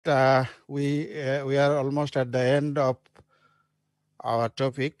we are almost at the end of our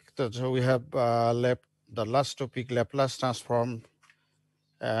topic. So we have left the last topic, Laplace transform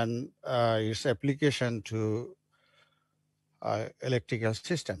and its application to electrical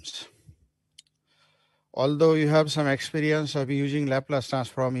systems. Although you have some experience of using Laplace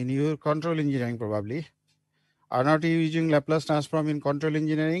transform in your control engineering, probably are not you using Laplace transform in control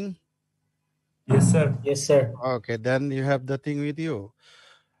engineering? Yes, sir. Yes, sir. Okay, then you have the thing with you.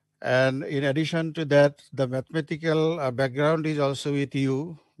 And in addition to that, the mathematical background is also with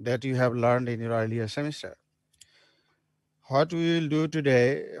you that you have learned in your earlier semester. What we will do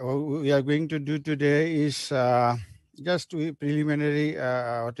today, or we are going to do today, is just a preliminary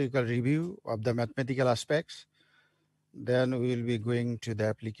what we call review of the mathematical aspects. Then we will be going to the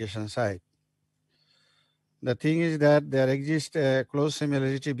application side. The thing is that there exists a close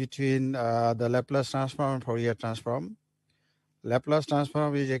similarity between the Laplace transform and Fourier transform. Laplace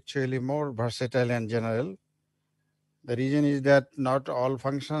transform is actually more versatile and general. The reason is that not all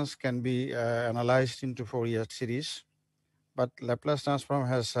functions can be analyzed into Fourier series, but Laplace transform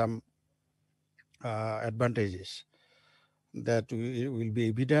has some advantages that will be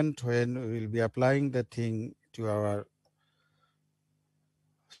evident when we will be applying the thing to our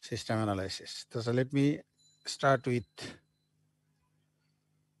system analysis. So let me start with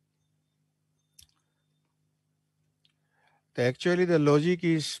actually the logic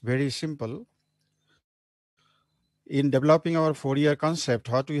is very simple. In developing our Fourier concept,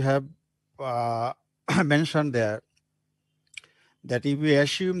 what we have uh, mentioned there, that if we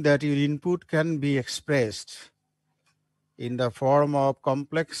assume that your input can be expressed in the form of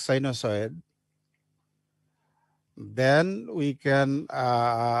complex sinusoid, then we can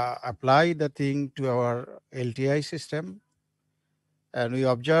apply the thing to our LTI system. And we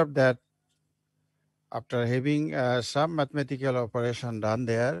observe that after having some mathematical operation done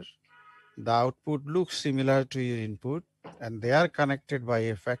there, the output looks similar to your input, and they are connected by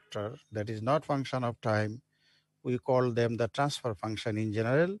a factor that is not function of time. We call them the transfer function in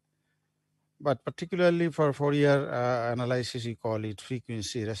general, but particularly for Fourier analysis, we call it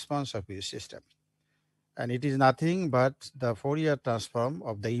frequency response of your system. And it is nothing but the Fourier transform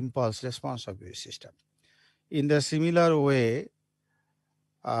of the impulse response of your system. In the similar way,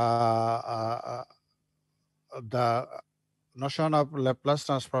 the notion of Laplace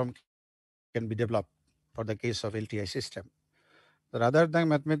transform can be developed for the case of LTI system. Rather than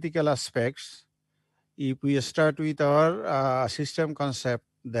mathematical aspects, if we start with our system concept,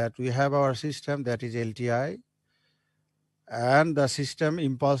 that we have our system that is LTI, and the system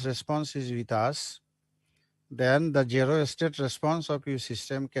impulse response is with us, then the zero state response of your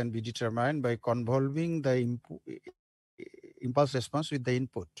system can be determined by convolving the impulse response with the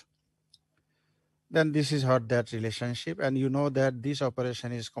input. Then this is what that relationship, and you know that this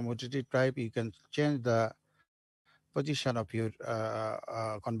operation is commutative type. You can change the position of your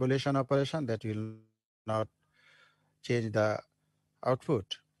convolution operation, that will not change the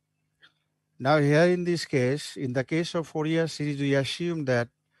output. Now here in this case, in the case of Fourier series, we assume that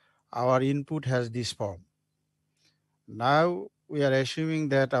our input has this form. Now we are assuming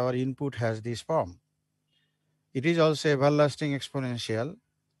that our input has this form. It is also everlasting exponential,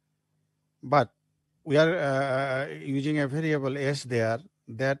 but we are using a variable s there.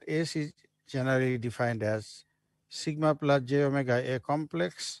 That s is generally defined as sigma plus j omega, a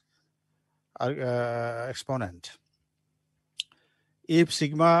complex exponent. If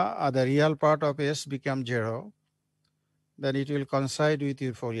sigma, the real part of s, becomes 0, then it will coincide with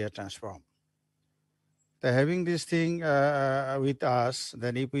your Fourier transform. So having this thing with us,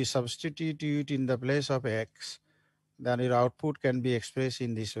 then if we substitute it in the place of x, then your output can be expressed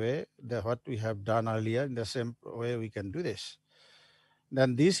in this way, what we have done earlier. In the same way we can do this.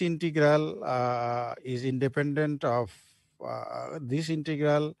 Then this integral is independent of this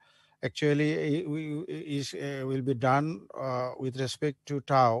integral actually will be done with respect to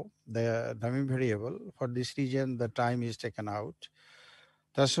tau, the dummy variable. For this region, the time is taken out.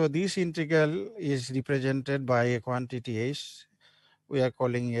 Thus, so this integral is represented by a quantity h. We are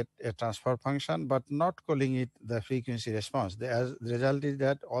calling it a transfer function, but not calling it the frequency response. The result is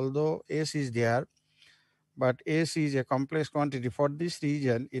that although s is there, but s is a complex quantity. For this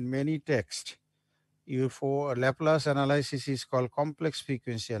region, in many texts, for Laplace analysis is called complex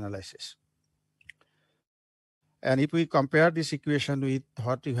frequency analysis. And if we compare this equation with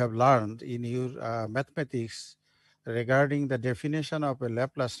what you have learned in your mathematics regarding the definition of a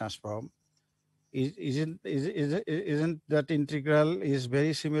Laplace transform, isn't that integral is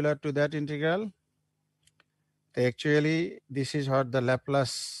very similar to that integral? Actually, this is what the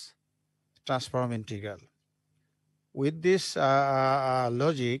Laplace transform integral. With this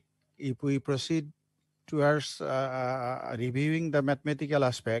logic, if we proceed towards reviewing the mathematical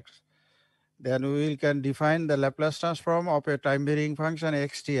aspects, then we can define the Laplace transform of a time varying function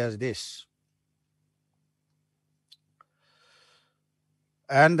xt as this.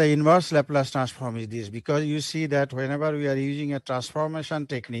 And the inverse Laplace transform is this, because you see that whenever we are using a transformation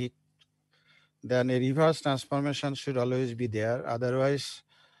technique, then a reverse transformation should always be there. Otherwise,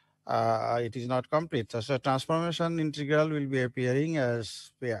 it is not complete. So transformation integral will be appearing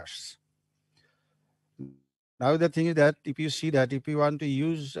as pairs. Now the thing is that if you see that if you want to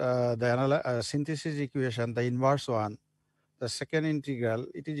use the synthesis equation, the inverse one, the second integral,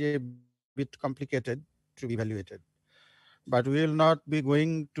 it is a bit complicated to be evaluated. But we will not be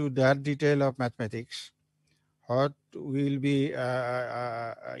going to that detail of mathematics. What we will be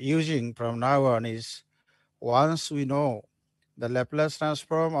using from now on is, once we know the Laplace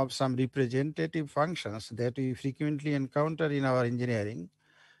transform of some representative functions that we frequently encounter in our engineering,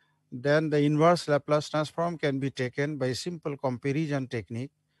 then the inverse Laplace transform can be taken by simple comparison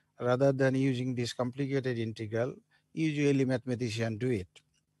technique rather than using this complicated integral. Usually mathematicians do it.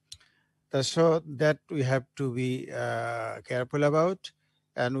 So that we have to be careful about,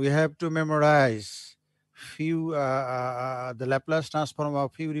 and we have to memorize few the Laplace transform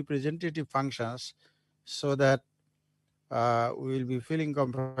of few representative functions, so that we will be feeling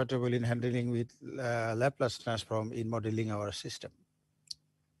comfortable in handling with Laplace transform in modeling our system.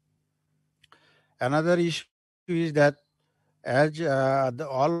 Another issue is that as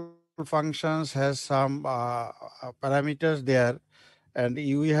all functions has some parameters there, and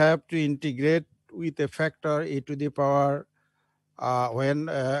we have to integrate with a factor e to the power when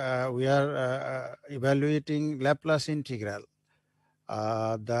we are evaluating Laplace integral.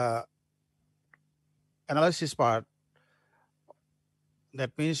 The analysis part,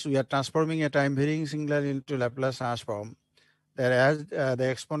 that means we are transforming a time varying singular into Laplace transform. Whereas the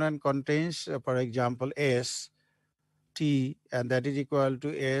exponent contains, for example, s t, and that is equal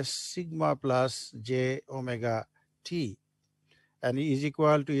to s sigma plus j omega t, and is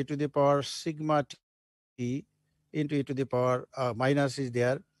equal to e to the power sigma t into e to the power minus is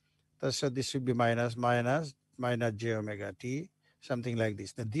there. So this should be minus j omega t, something like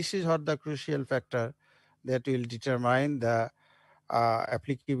this. Now this is what the crucial factor that will determine the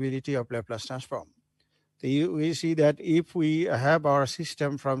applicability of Laplace transform. So we see that if we have our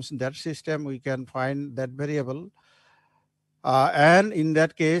system, from that system we can find that variable, and in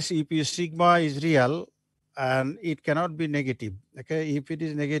that case, if sigma is real and it cannot be negative, okay, if it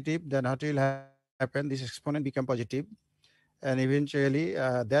is negative, then what will happen? This exponent become positive, and eventually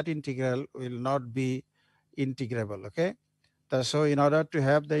that integral will not be integrable. Okay, so in order to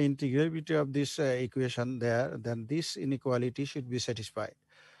have the integrability of this equation there, then this inequality should be satisfied,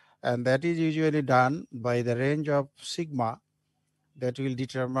 and that is usually done by the range of sigma that will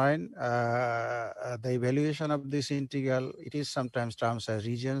determine the evaluation of this integral. It is sometimes termed as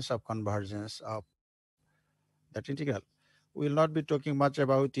regions of convergence of that integral. We will not be talking much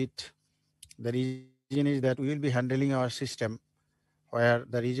about it. The reason is that we will be handling our system where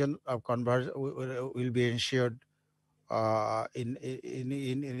the region of convergence will be ensured in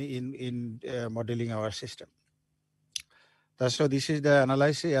modeling our system. So this is the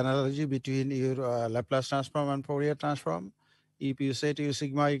analogy between your Laplace transform and Fourier transform. If you say to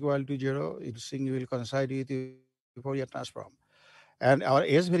sigma equal to 0, you will coincide with your Fourier transform. And our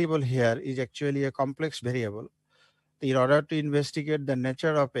S variable here is actually a complex variable. In order to investigate the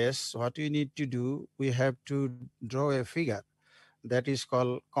nature of S, what we need to do, we have to draw a figure that is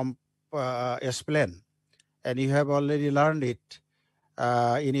called S-plane. And you have already learned it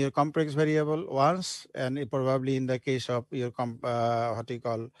in your complex variable once, and probably in the case of your what you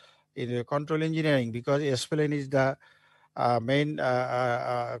call in your control engineering, because S-plane is the main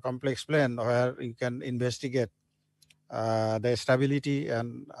complex plane where you can investigate the stability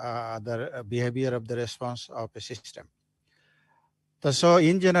and the behavior of the response of a system. So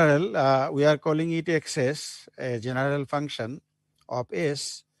in general, we are calling it XS, a general function of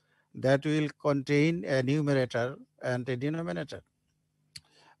S that will contain a numerator and a denominator.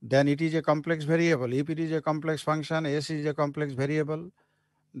 Then it is a complex variable. If it is a complex function, S is a complex variable,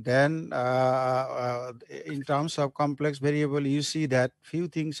 then in terms of complex variable, you see that few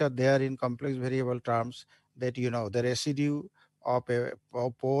things are there in complex variable terms that you know, the residue of a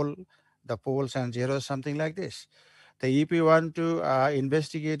pole, the poles and zeros, something like this. If we want to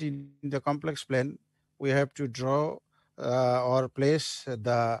investigate in the complex plane, we have to draw or place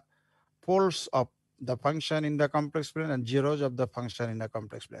the poles of the function in the complex plane and zeros of the function in the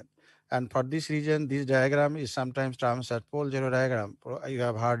complex plane. And for this reason, this diagram is sometimes termed as pole zero diagram. You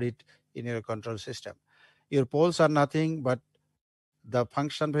have heard it in your control system. Your poles are nothing but the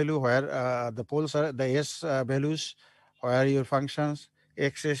function value where the poles are the s values where your functions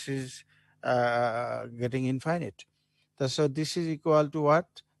xs is getting infinite. So this is equal to what?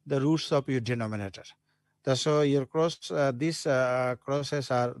 The roots of your denominator. So your these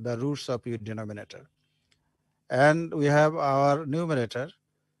crosses are the roots of your denominator. And we have our numerator.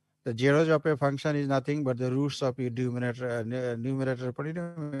 The zeros of a function is nothing but the roots of your numerator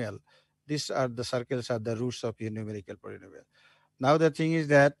polynomial. These are the circles are the roots of your numerical polynomial. Now the thing is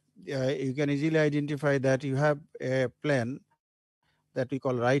that you can easily identify that you have a plane that we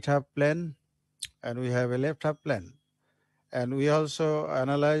call right half plane and we have a left half plane. And we also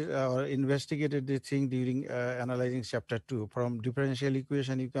analyze or investigated the thing during analyzing chapter 2. From differential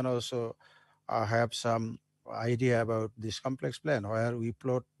equation, you can also have some idea about this complex plane where we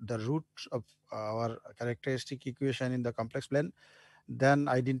plot the roots of our characteristic equation in the complex plane, then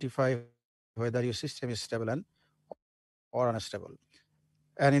identify whether your system is stable or unstable.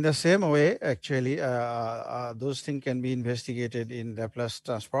 And in the same way, actually, those things can be investigated in Laplace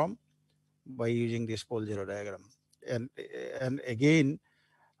transform by using this pole zero diagram. And and again,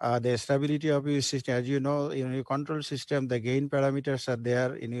 the stability of your system, as you know, in your control system, the gain parameters are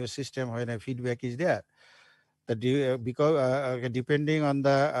there in your system when a feedback is there. Because depending on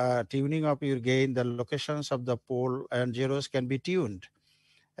the tuning of your gain, the locations of the pole and zeros can be tuned,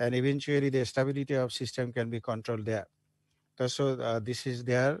 and eventually the stability of system can be controlled there. So this is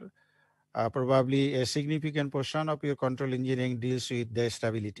there. Probably a significant portion of your control engineering deals with the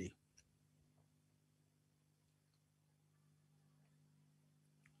stability.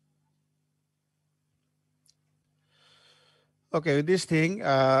 Okay, with this thing,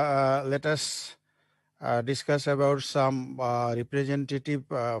 let us discuss about some representative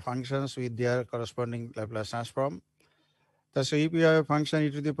functions with their corresponding Laplace transform. So if you have a function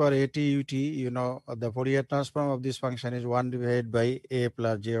e to the power at ut, you know the Fourier transform of this function is 1 divided by a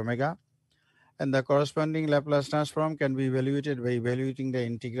plus j omega. And the corresponding Laplace transform can be evaluated by evaluating the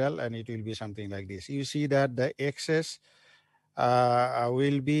integral, and it will be something like this. You see that the x's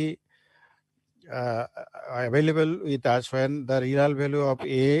will be available with us when the real value of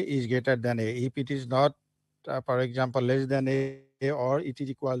a is greater than a. If it is not, for example, less than a or it is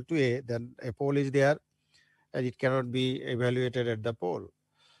equal to a, then a pole is there and it cannot be evaluated at the pole.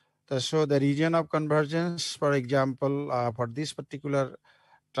 So the region of convergence, for example, for this particular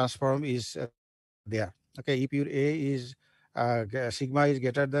transform is there. Okay, if your a is sigma is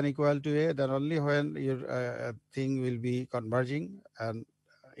greater than equal to a, then only when your thing will be converging, and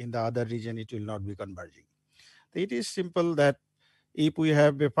in the other region it will not be converging. It is simple that if we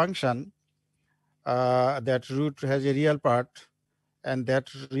have a function that root has a real part, and that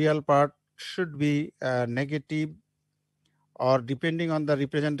real part should be negative, or depending on the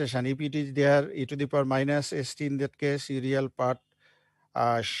representation, if it is there e to the power minus st, in that case the real part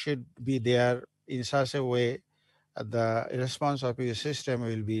should be there in such a way the response of your system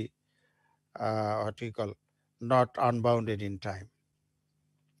will be what we call not unbounded in time.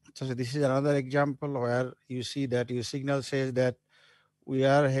 So this is another example where you see that your signal says that we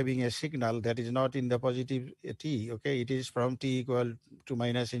are having a signal that is not in the positive t. Okay, it is from t equal to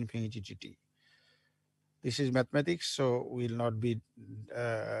minus infinity to t. This is mathematics, so we will not be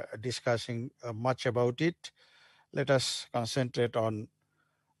discussing much about it. Let us concentrate on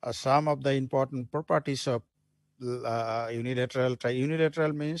some of the important properties of unilateral.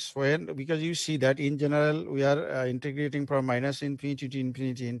 Unilateral means when, because you see that in general we are integrating from minus infinity to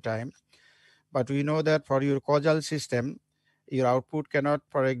infinity in time, but we know that for your causal system, your output cannot,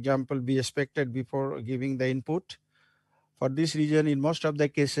 for example, be expected before giving the input. For this reason, in most of the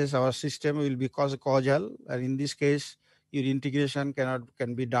cases, our system will be causal, and in this case, your integration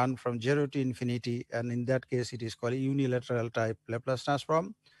can be done from 0 to infinity, and in that case, it is called a unilateral type Laplace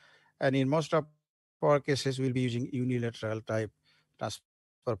transform. And in most of our cases, we'll be using unilateral type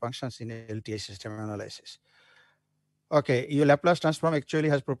transfer functions in LTI system analysis. Okay, your Laplace transform actually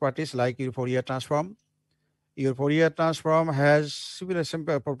has properties like your Fourier transform. Your Fourier transform has similar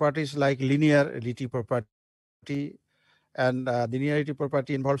simple properties like linearity property, and the linearity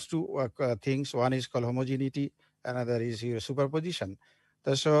property involves two things. One is called homogeneity, another is your superposition.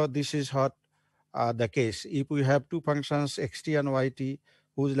 So this is what the case. If we have two functions xt and yt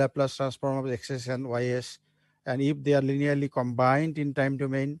whose Laplace transform of xs and ys, and if they are linearly combined in time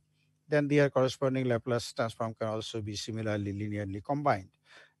domain, then their corresponding Laplace transform can also be similarly linearly combined.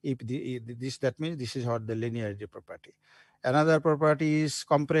 That means this is what the linearity property. Another property is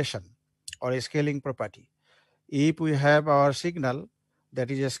compression or a scaling property. If we have our signal that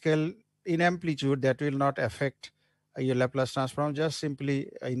is a scale in amplitude, that will not affect your Laplace transform, just simply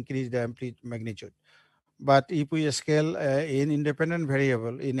increase the magnitude. But if we scale in independent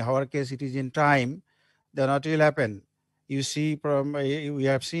variable, in our case it is in time, then what will happen? You see from we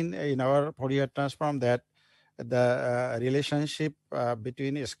have seen in our Fourier transform that the relationship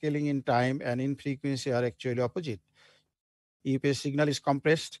between scaling in time and in frequency are actually opposite. If a signal is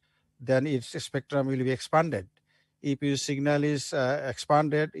compressed, then its spectrum will be expanded. If your signal is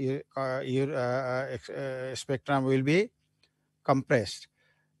expanded, your spectrum will be compressed.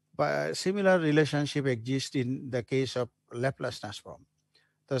 But similar relationship exists in the case of Laplace transform.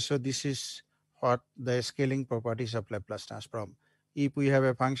 So this is what the scaling properties of Laplace transform. If we have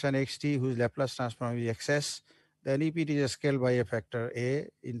a function xt whose Laplace transform is xs, then if it is scaled by a factor a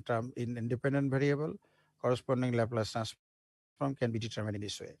in independent variable, corresponding Laplace transform can be determined in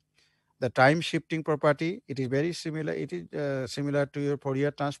this way. The time shifting property, it is very similar. It is similar to your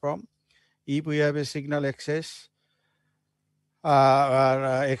Fourier transform. If we have a signal xs or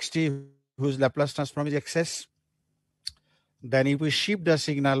xt whose Laplace transform is xs, then if we shift the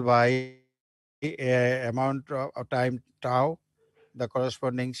signal by a amount of time tau, the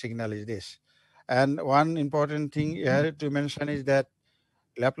corresponding signal is this. And one important thing here to mention is that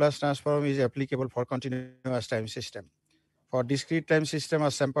Laplace transform is applicable for continuous time system. For discrete time system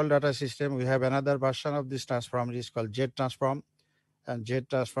or sample data system, we have another version of this transform. It is called Z transform, and Z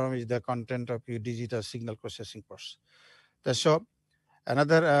transform is the content of your digital signal processing course. So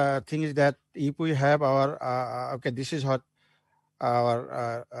another thing is that if we have our okay, this is what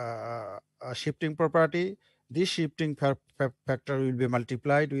our shifting property. This shifting factor will be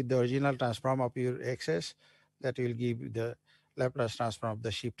multiplied with the original transform of your xs, that will give the Laplace transform of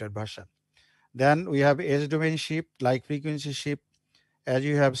the shifted version. Then we have S-domain shift, like frequency shift. As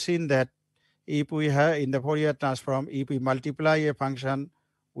you have seen that if we have in the Fourier transform, if we multiply a function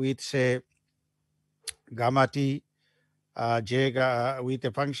with say gamma t, with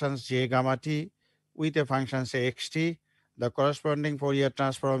the functions j gamma t, with the function say xt, the corresponding Fourier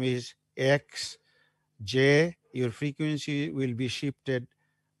transform is x j. Your frequency will be shifted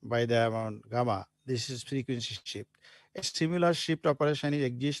by the amount gamma. This is frequency shift. A similar shift operation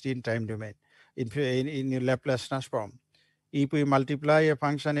exists in time domain in your Laplace transform. If we multiply a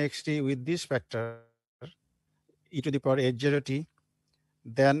function xt with this factor e to the power h0 t,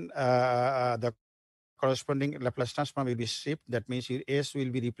 then the corresponding Laplace transform will be shift. That means your s will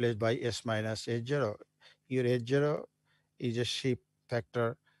be replaced by s minus h0. Your h0 is a shift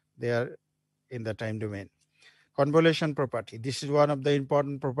factor there in the time domain. Convolution property. This is one of the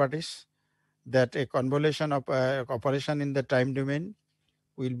important properties, that a convolution of operation in the time domain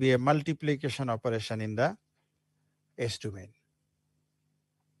will be a multiplication operation in the S domain.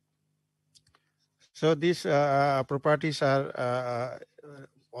 So these properties are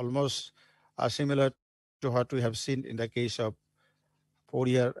almost similar to what we have seen in the case of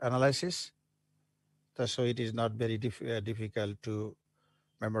Fourier analysis. So it is not very difficult to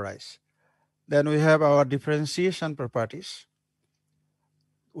memorize. Then we have our differentiation properties.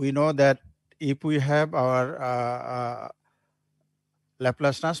 We know that if we have our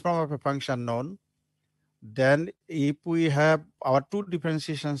Laplace transform of a function known, then if we have our two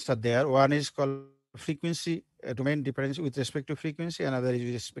differentiations are there, one is called frequency domain difference with respect to frequency, another is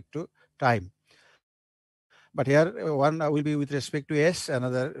with respect to time. But here one will be with respect to s,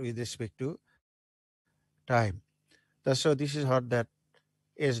 another with respect to time. So this is what that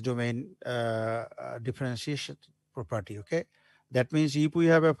S domain differentiation property. Okay, that means if we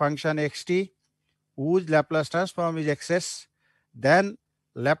have a function xt whose Laplace transform is xs, then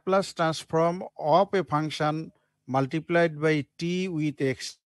Laplace transform of a function multiplied by t with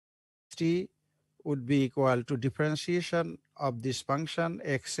xt would be equal to differentiation of this function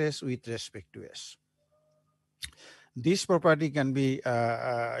xs with respect to s. This property can be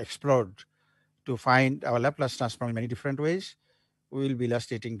explored to find our Laplace transform in many different ways. We will be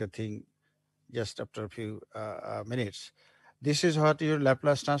illustrating the thing just after a few minutes. This is what your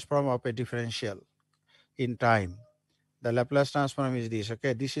Laplace transform of a differential in time. The Laplace transform is this.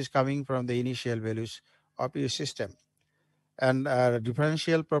 Okay, this is coming from the initial values of your system, and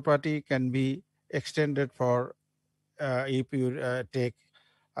differential property can be extended for if you take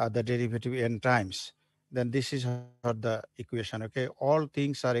the derivative n times. Then this is what the equation. Okay, all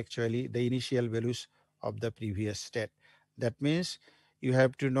things are actually the initial values of the previous state. That means you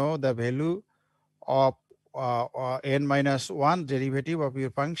have to know the value of n minus 1 derivative of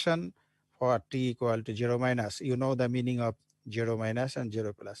your function for t equal to 0 minus. You know the meaning of 0 minus and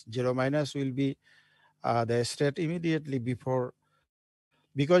 0 plus. 0 minus will be the state immediately before,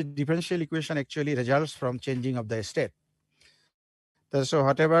 because differential equation actually results from changing of the state. So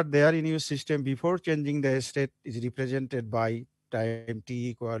whatever there in your system before changing the state is represented by time t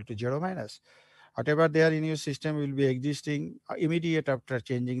equal to 0 minus. Whatever there in your system will be existing immediate after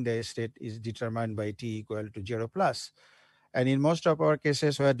changing the state is determined by t equal to 0 plus. And in most of our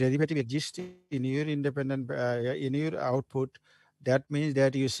cases where derivative exists in your independent in your output, that means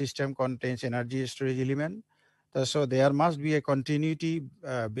that your system contains energy storage element. So there must be a continuity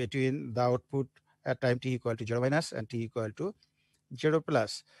between the output at time t equal to 0 minus and t equal to 0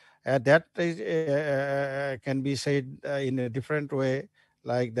 plus. That is, can be said in a different way,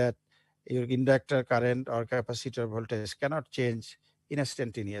 like that your inductor current or capacitor voltage cannot change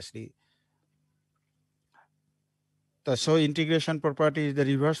instantaneously. So integration property is the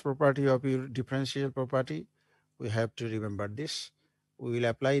reverse property of your differential property. We have to remember this. We will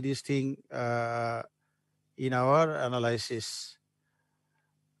apply this thing in our analysis.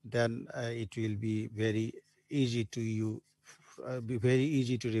 Then it will be very easy to you, be very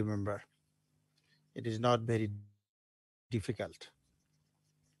easy to remember. It is not very difficult.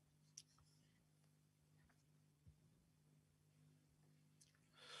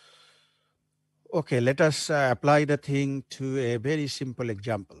 Okay, let us apply the thing to a very simple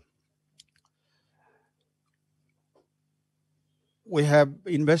example. We have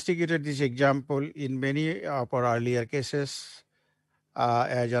investigated this example in many of our earlier cases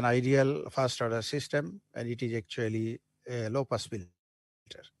as an ideal first order system, and it is actually a low pass filter.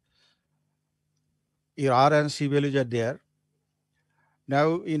 Your R and C values are there.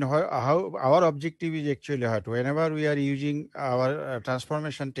 Now, how our objective is actually what? Whenever we are using our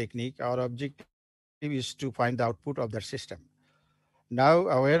transformation technique, our objective is to find the output of that system.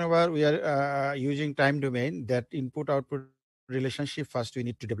 Now, whenever we are using time domain, that input-output relationship first we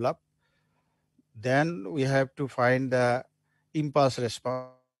need to develop. Then we have to find the impulse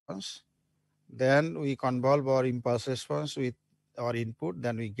response. Then we convolve our impulse response with our input.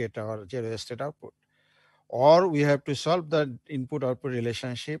 Then we get our zero state output. Or we have to solve the input-output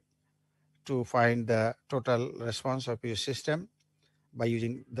relationship to find the total response of your system by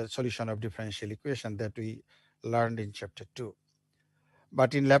using the solution of differential equation that we learned in chapter 2.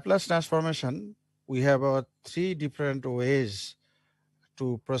 But in Laplace transformation, we have three different ways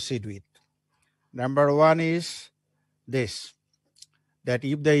to proceed with. Number one is this, that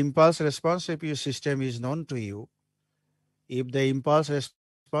if the impulse response of your system is known to you,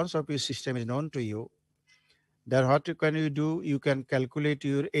 then what can you do? You can calculate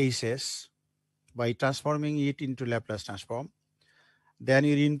your ASS by transforming it into Laplace transform. Then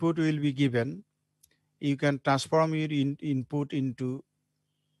your input will be given. You can transform your input into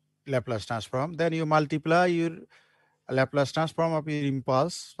Laplace transform. Then you multiply your Laplace transform of your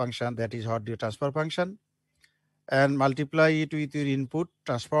impulse function, that is Hurdy transfer function, and multiply it with your input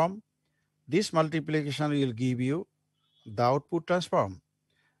transform. This multiplication will give you the output transform.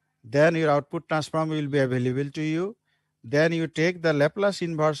 Then your output transform will be available to you. Then you take the Laplace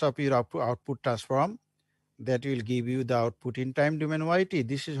inverse of your output transform, that will give you the output in time domain yt.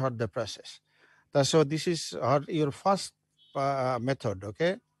 This is what the process. So this is your first method,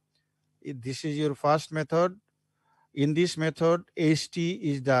 okay? This is your first method. In this method, ST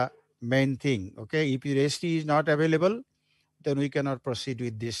is the main thing, okay? If your ST is not available, then we cannot proceed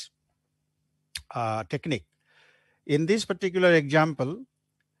with this technique. In this particular example,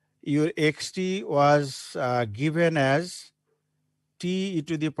 your xt was given as t e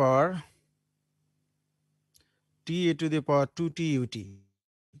to the power 2t ut.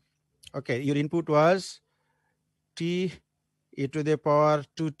 Okay, your input was t e to the power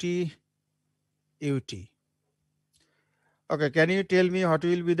 2t ut. Okay, can you tell me what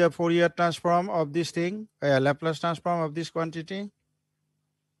will be the Fourier transform of this thing, Laplace transform of this quantity?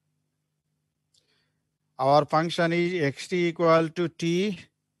 Our function is xt equal to t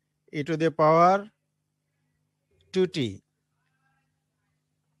e to the power 2t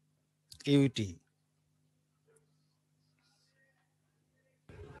ut.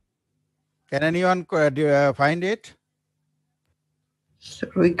 Can anyone find it? So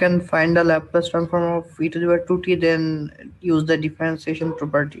we can find the Laplace transform of e to the power 2t, then use the differentiation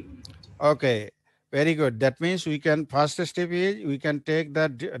property. Okay, very good. That means we can, first step is we can take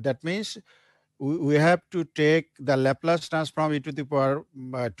that, that means we have to take the Laplace transform e to the power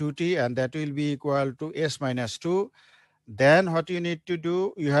 2t, and that will be equal to s minus 2. Then what you need to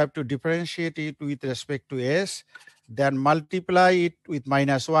do, you have to differentiate it with respect to s, then multiply it with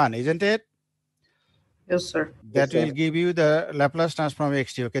minus 1, isn't it? Yes, sir. That will give you the Laplace transform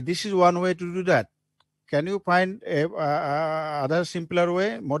xt. Okay, this is one way to do that. Can you find a other simpler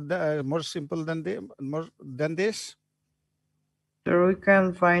way, more simple than this? So we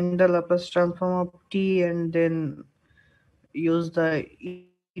can find the Laplace transform of t and then use the e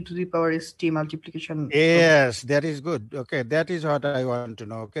e to the power st multiplication. Yes, that is good. Okay, that is what I want to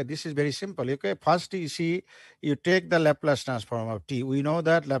know. Okay, this is very simple. Okay, first you see, you take the Laplace transform of t. We know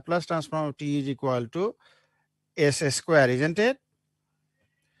that Laplace transform of t is equal to s square, isn't it?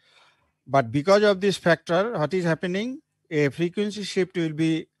 But because of this factor, what is happening? A frequency shift will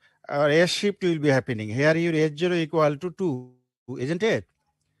be, or s shift will be happening. Here your h0 equal to 2, isn't it?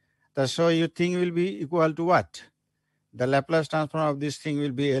 So your thing will be equal to what? The Laplace transform of this thing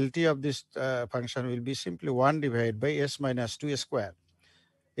will be LT of this function will be simply 1 divided by s minus 2 square,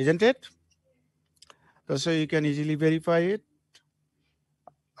 isn't it? So you can easily verify it.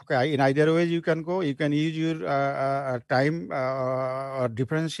 Okay, in either way you can go. You can use your time or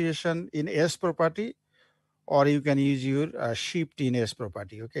differentiation in S property, or you can use your shift in S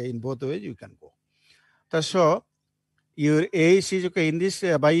property. Okay, in both ways you can go. So your A is okay in this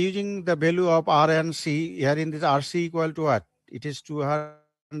by using the value of R and C here in this RC equal to what? It is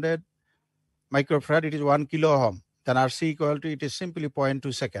 200 microfarad. It is 1 kilo ohm. Then RC equal to, it is simply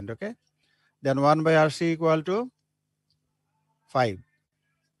 0.2 second. Okay. Then 1 by RC equal to 5.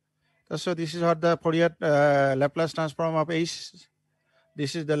 So this is what the Fourier Laplace transform of H.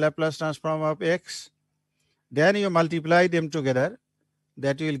 This is the Laplace transform of X. Then you multiply them together.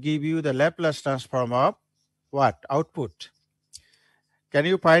 That will give you the Laplace transform of what? Output. Can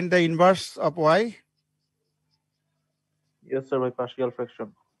you find the inverse of Y? Yes, sir, by partial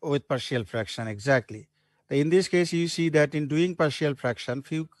fraction. With partial fraction, exactly. In this case, you see that in doing partial fraction,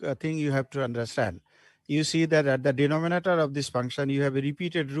 few things you have to understand. You see that at the denominator of this function, you have a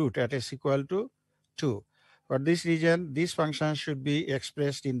repeated root at s equal to 2. For this reason, this function should be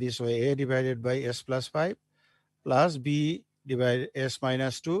expressed in this way: a divided by s plus 5 plus b divided s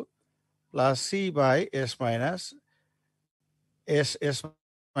minus 2 plus c by s minus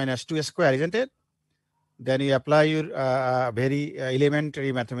 2 square, isn't it? Then you apply your very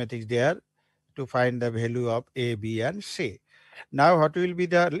elementary mathematics there to find the value of a, b, and c. Now, what will be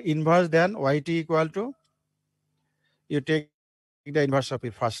the inverse then? Yt equal to, you take the inverse of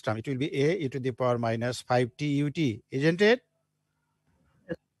your first term. It will be a e to the power minus 5t ut, isn't it?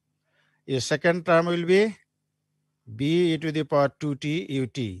 Your second term will be b e to the power 2t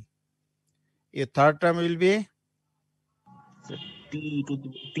ut. Your third term will be So t to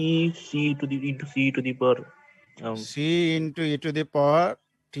the t c to the into c to the power c into e to the power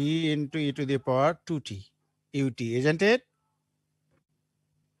t into e to the power 2t ut, isn't it?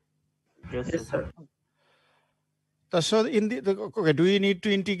 yes, Yes, sir. sir. So in okay, do we need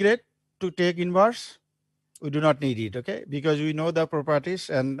to integrate to take inverse? We do not need it, okay? Because we know the properties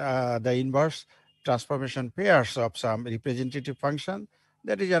and the inverse transformation pairs of some representative function.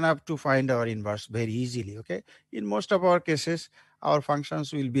 That is enough to find our inverse very easily, okay? In most of our cases, our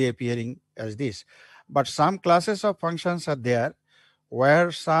functions will be appearing as this. But some classes of functions are there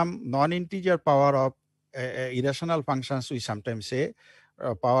where some non-integer power of irrational functions, we sometimes say,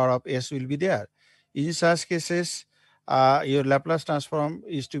 power of s will be there. In such cases, your Laplace transform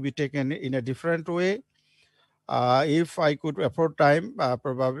is to be taken in a different way. If I could afford time,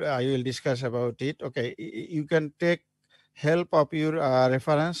 probably I will discuss about it. Okay, you can take help of your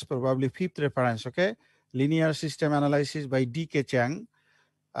reference, probably fifth reference, okay? Linear System Analysis by D.K. Chang.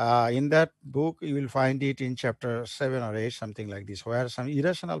 In that book, you will find it in chapter 7 or 8, something like this, where some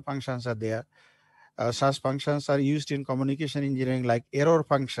irrational functions are there. Such functions are used in communication engineering like error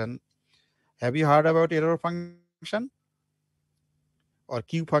function. Have you heard about error function? Or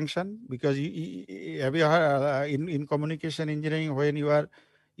Q function? Because have you heard in communication engineering, when you are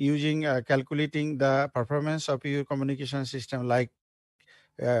using calculating the performance of your communication system, like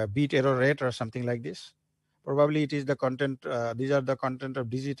bit error rate or something like this, probably it is the content, these are the content of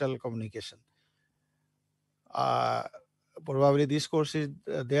digital communication. uh, Probably this course is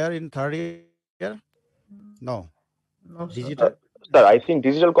there in third year. No, No, sir. digital Sir, I think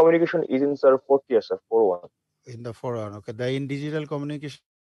digital communication is in sir fourth year, sir, 4-1. in the foreign. Okay, in digital communication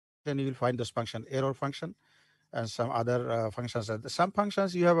you will find those function, error function, and some other functions. Some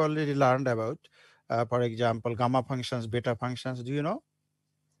functions you have already learned about. For example, gamma functions, beta functions. Do you know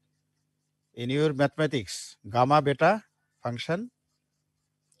in your mathematics gamma beta function?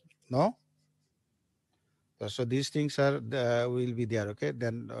 No. So these things are will be there. Okay,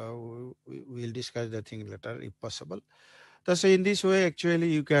 then we will discuss the thing later if possible. So in this way, actually,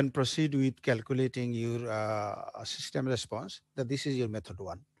 you can proceed with calculating your system response. That this is your method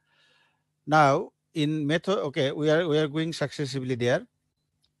 1. Now in method, okay, we are going successively there.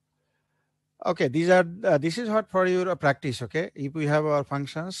 Okay, this is what for your practice. Okay, if we have our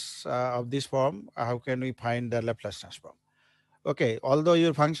functions of this form, how can we find the Laplace transform? Okay, although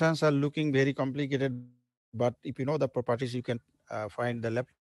your functions are looking very complicated, but if you know the properties, you can find the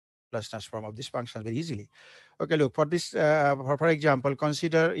Laplace transform. Laplace transform of this function very easily. Okay, look, for this, for example,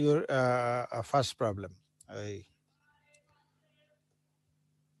 consider your first problem.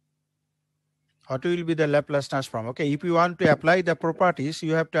 What will be the Laplace transform? Okay, if you want to apply the properties,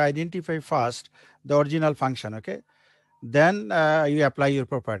 you have to identify first the original function. Okay, then you apply your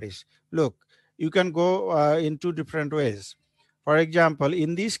properties. Look, you can go in two different ways. For example,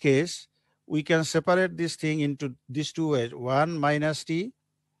 in this case, we can separate this thing into these two ways: 1 minus t,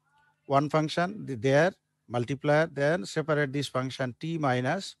 one function there, multiplier, then separate this function t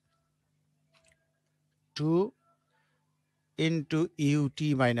minus 2 into ut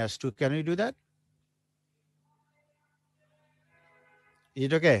minus 2. Can we do that? Is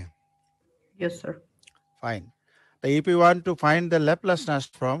it okay? Yes, sir. Fine. If you want to find the Laplace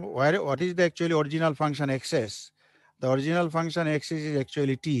transform, what is the actually original function xs? The original function xs is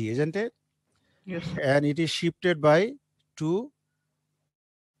actually t, isn't it? Yes, sir. And it is shifted by 2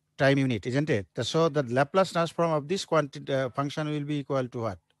 time unit, isn't it? So the Laplace transform of this quantity function will be equal to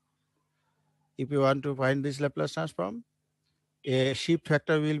what? If you want to find this Laplace transform, a shift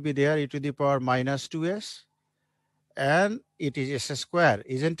factor will be there, e to the power minus 2s, and it is s square,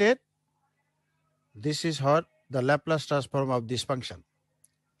 isn't it? This is what the Laplace transform of this function.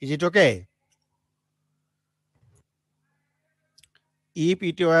 Is it okay? If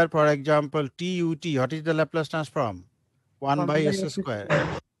it were, for example, TUT, what is the Laplace transform? 1 by s square.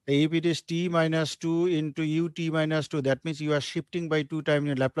 If it is t minus 2 into ut minus 2, that means you are shifting by 2 times.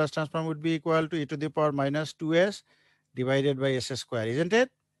 Your Laplace transform would be equal to e to the power minus 2s divided by s square, isn't it?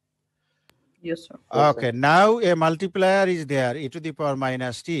 Yes, sir. Yes, Okay, sir. now a multiplier is there, e to the power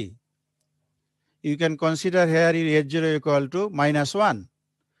minus t. You can consider here your h0 equal to minus 1.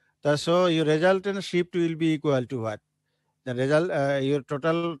 So your resultant shift will be equal to what? The result, your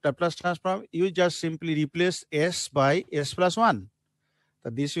total Laplace transform, you just simply replace s by s plus 1. So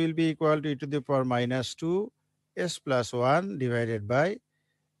this will be equal to e to the power minus 2 s plus 1 divided by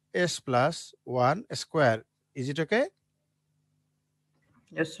s plus 1 square. Is it okay?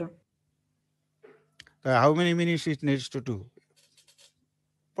 Yes, sir. How many minutes it needs to do?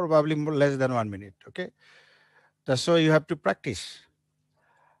 Probably less than 1 minute. Okay. So you have to practice.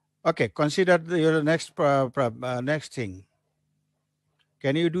 Okay. Consider your next next thing.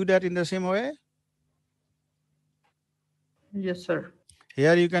 Can you do that in the same way? Yes, sir.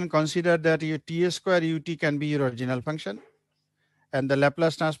 Here you can consider that your t square ut can be your original function, and the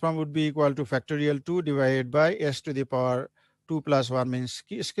Laplace transform would be equal to factorial 2 divided by s to the power 2 plus 1 means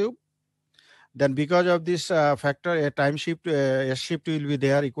s cube. Then because of this factor, a time shift, s shift will be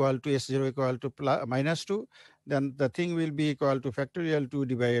there equal to s0 equal to minus 2. Then the thing will be equal to factorial 2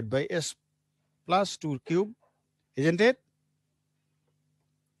 divided by s plus 2 cube, isn't it?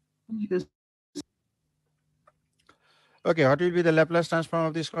 Yes. Okay, what will be the Laplace transform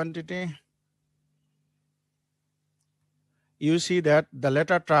of this quantity? You see that the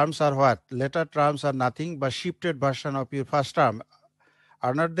later terms are what? Later terms are nothing but shifted version of your first term,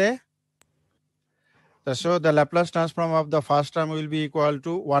 are not they? So the Laplace transform of the first term will be equal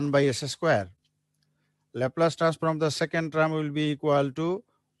to 1 by s square. Laplace transform of the second term will be equal to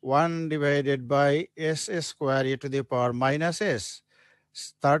 1 divided by s square e to the power minus s.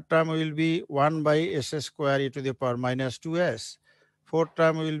 Third term will be 1 by s square e to the power minus 2s. Fourth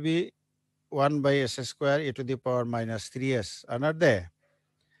term will be 1 by s square e to the power minus 3s. Are not they?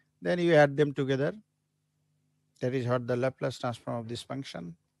 Then you add them together. That is what the Laplace transform of this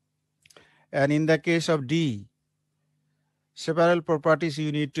function. And in the case of D, several properties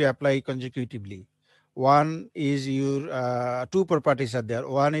you need to apply consecutively. One is your two properties are there.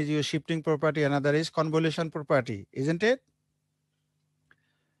 One is your shifting property, another is convolution property, isn't it?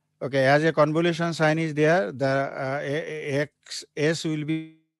 Okay, as a convolution sign is there, the x s will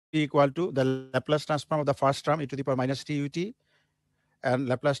be equal to the Laplace transform of the first term e to the power minus t ut, and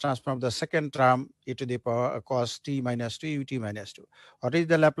Laplace transform of the second term e to the power cos t minus 2 ut minus 2. What is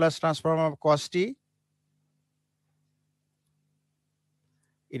the Laplace transform of cos t?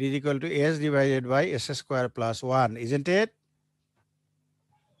 It is equal to s divided by s square plus 1, isn't it?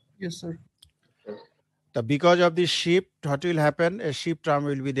 Yes, sir. Because of this shift, what will happen? A shift term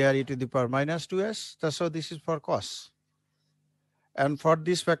will be there e to the power minus 2s. So this is for cos. And for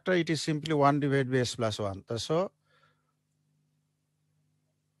this factor, it is simply 1 divided by s plus 1. So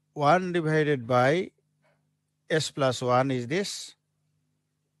 1 divided by s plus 1 is this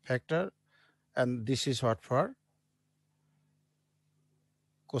factor. And this is what for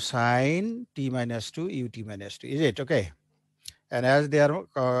cosine t minus 2 ut minus 2. Is it okay? And as they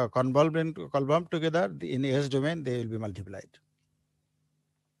are convolved together in S domain, they will be multiplied.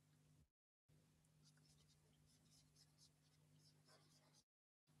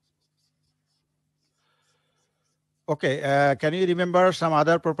 Okay, can you remember some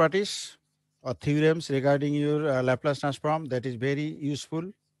other properties or theorems regarding your Laplace transform that is very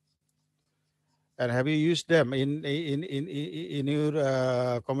useful? And have you used them in your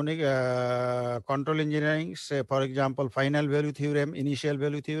control engineering? Say, for example, final value theorem, initial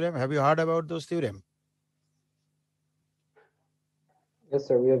value theorem. Have you heard about those theorem? Yes,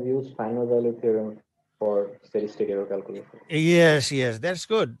 sir. We have used final value theorem for steady state error calculation. Yes, that's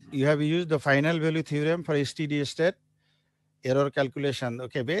good. You have used the final value theorem for steady state error calculation.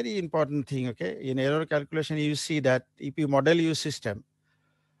 Okay, very important thing. Okay, in error calculation, you see that if you model your system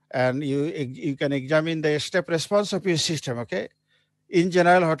and you can examine the step response of your system. Okay, in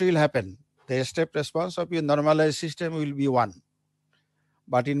general, what will happen? The step response of your normalized system will be 1.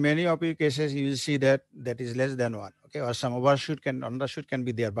 But in many of your cases, you will see that is less than 1. Okay, or some undershoot can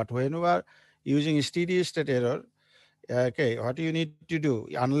be there. But when you are using steady state error, okay, what you need to do,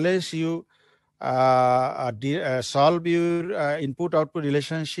 unless you solve your input-output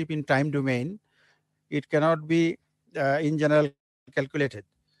relationship in time domain, it cannot be in general calculated.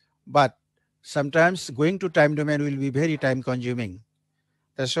 But sometimes going to time domain will be very time consuming.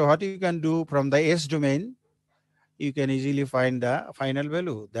 So what you can do from the S domain, you can easily find the final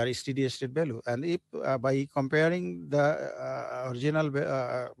value, the steady state value. And if by comparing the original,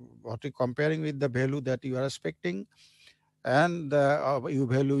 what you comparing with the value that you are expecting and the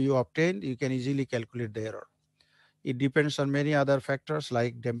value you obtained, you can easily calculate the error. It depends on many other factors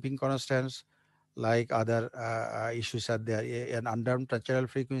like damping constants, like other issues are there, and undamped natural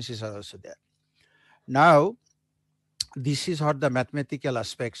frequencies are also there. Now, this is what the mathematical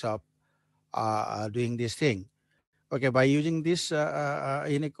aspects of doing this thing. Okay, by using this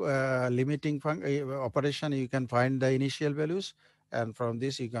limiting operation, you can find the initial values, and from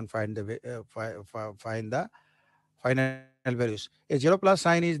this you can find the find the final values. A 0 plus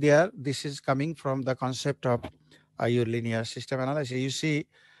sign is there. This is coming from the concept of your linear system analysis. You see,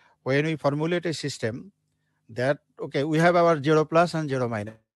 when we formulate a system, that okay, we have our 0 plus and 0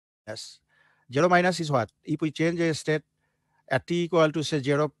 minus. 0 minus is what? If we change a state at t equal to say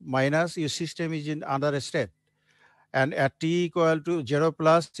 0 minus, your system is in another state. And at t equal to 0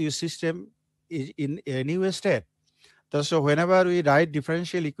 plus, your system is in a new state. So whenever we write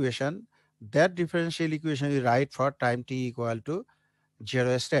differential equation, that differential equation we write for time t equal to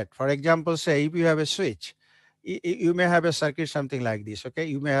 0 state. For example, say if you have a switch, you may have a circuit something like this. Okay,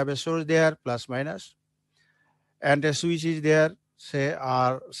 you may have a source there plus minus, and a switch is there, say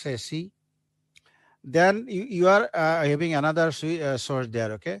R, say C. Then you are having another source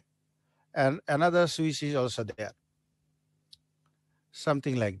there. Okay, and another switch is also there.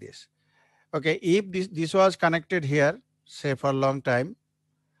 Something like this. Okay, if this was connected here, say for a long time,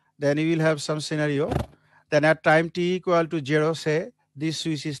 then you will have some scenario. Then at time t equal to 0, say this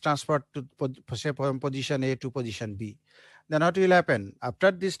switch is transferred to say from position A to position B. Then what will happen? After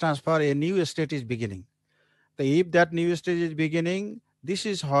this transfer, a new state is beginning. So if that new state is beginning, this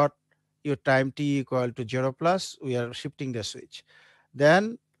is what your time t equal to 0 plus, we are shifting the switch.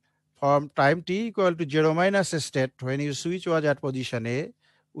 Then from time t equal to 0 minus state, when your switch was at position A,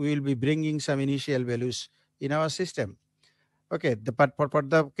 we will be bringing some initial values in our system. Okay, but for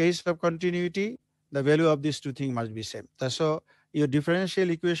the case of continuity, the value of these two things must be same. So your differential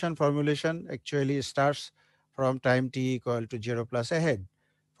equation formulation actually starts from time t equal to 0 plus ahead.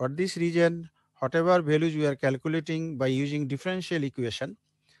 For this region, whatever values we are calculating by using differential equation,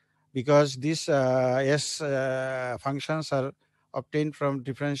 because these S functions are obtained from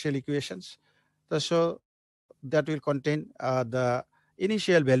differential equations. So that will contain the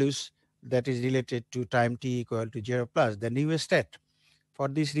initial values that is related to time t equal to 0 plus, the new state. For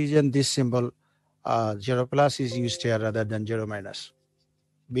this region, this symbol 0 plus is used here rather than 0 minus.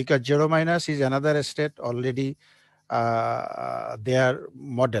 Because 0 minus is another state already they are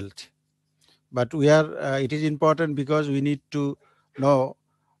modeled. But we are it is important because we need to know,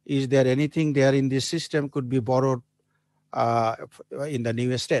 is there anything there in this system could be borrowed in the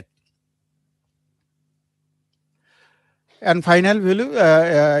new state. And final value,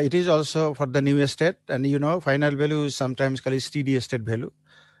 it is also for the new state. And final value is sometimes called steady state value.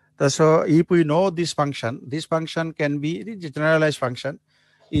 So if we know this function can be the generalized function.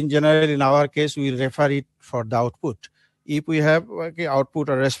 In general, in our case, we refer it for the output. If we have output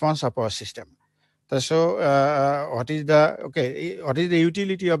or response of our system. So what is the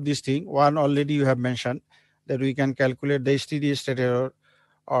utility of this thing? One, already you have mentioned that we can calculate the steady state error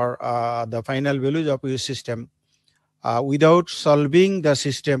or the final values of your system without solving the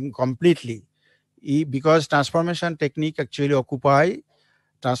system completely, because transformation techniques occupy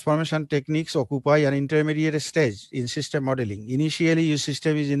an intermediate stage in system modeling. Initially, your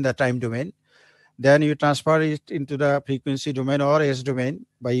system is in the time domain. Then you transfer it into the frequency domain or S domain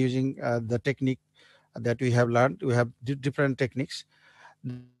by using the technique that we have learned. We have different techniques.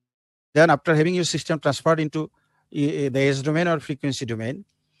 Then after having your system transferred into the S domain or frequency domain,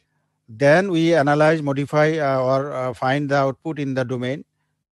 then we analyze, modify, or find the output in the domain.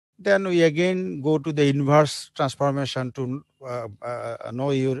 Then we again go to the inverse transformation to know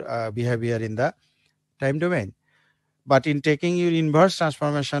your behavior in the time domain. But in taking your inverse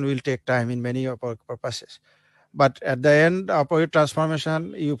transformation will take time in many of our purposes. But at the end of your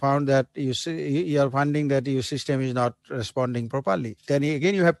transformation, you found that you are finding that your system is not responding properly. Then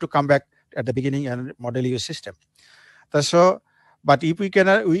again, you have to come back at the beginning and model your system. So, but if we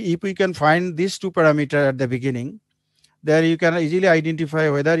can find these two parameters at the beginning, then you can easily identify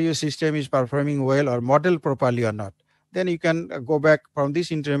whether your system is performing well or modeled properly or not. Then you can go back from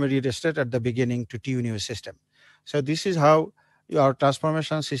this intermediate state at the beginning to tune your system. So this is how our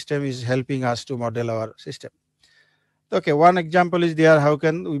transformation system is helping us to model our system. Okay, one example is there. How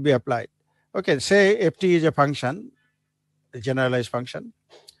can we be applied? Okay, say ft is a function, a generalized function.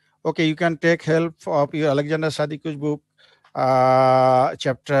 Okay, you can take help of your Alexander Sadiku's book,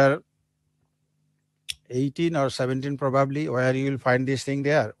 chapter 18 or 17 probably, where you will find this thing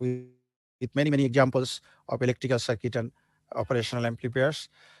there with many examples of electrical circuit and operational amplifiers.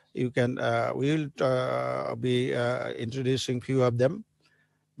 You can we will be introducing few of them,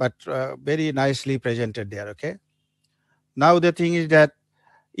 but very nicely presented there. Okay. Now the thing is that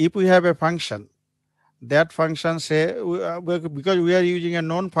if we have a function, that function say because we are using a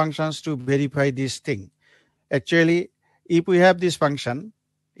known functions to verify this thing. Actually, if we have this function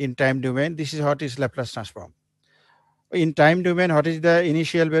in time domain, this is what is Laplace transform. In time domain, what is the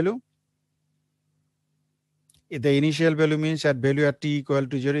initial value? The initial value means that value at t equal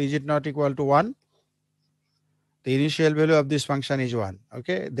to 0. Is it not equal to 1? The initial value of this function is 1.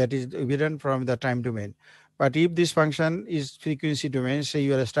 Okay, that is evident from the time domain. But if this function is frequency domain, say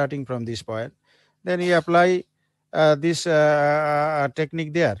you are starting from this point, then you apply this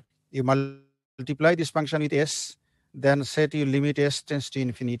technique there. You multiply this function with s, then set your limit s tends to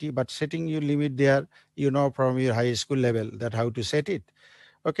infinity. But setting your limit there, you know from your high school level that how to set it.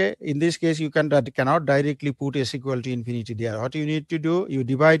 Okay, in this case, you cannot directly put s equal to infinity there. What you need to do, you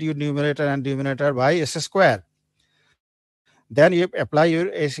divide your numerator and denominator by s square. Then you apply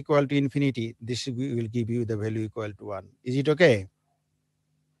your s equal to infinity. This will give you the value equal to 1. Is it okay?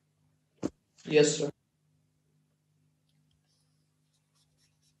 Yes, sir.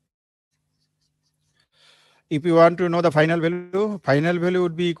 If you want to know the final value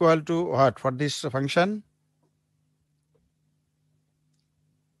would be equal to what for this function?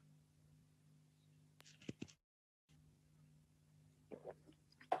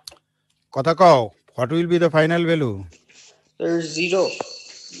 Kotha, what will be the final value? There's 0.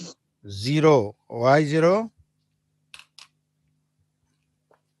 0. Why 0?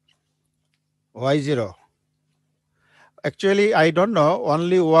 Why 0? Actually, I don't know.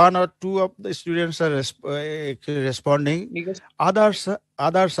 Only 1 or 2 of the students are responding. Because Others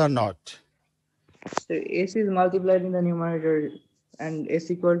are not. so s is multiplied in the numerator and s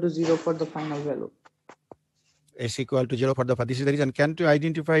equal to 0 for the final value. S equal to 0 for the this is the reason. Can't you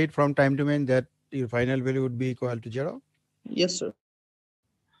identify it from time domain that your final value would be equal to 0? Yes, sir.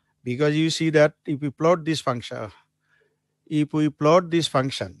 Because you see that if we plot this function,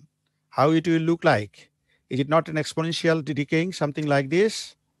 how it will look like? Is it not an exponential decaying, something like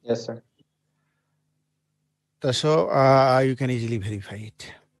this? Yes, sir. So you can easily verify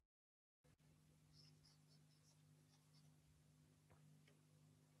it.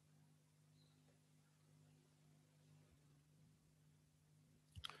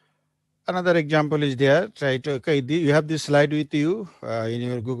 Another example is there. You have this slide with you in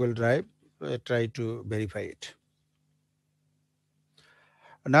your Google Drive. Try to verify it.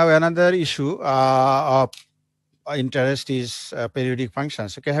 Now another issue of interest is periodic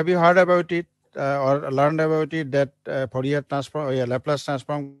functions. Okay, have you heard about it or learned about it that Fourier transform or Laplace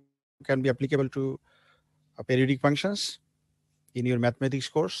transform can be applicable to periodic functions in your mathematics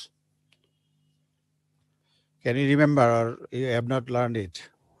course? Can you remember or you have not learned it?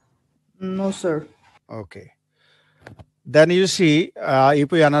 No, sir. Okay. Then you see,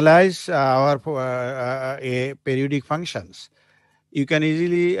 if we analyze our periodic functions, you can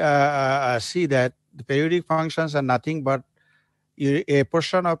easily see that the periodic functions are nothing but a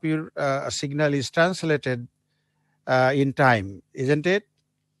portion of your signal is translated in time, isn't it?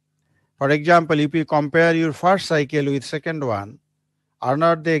 For example, if you compare your first cycle with second one, are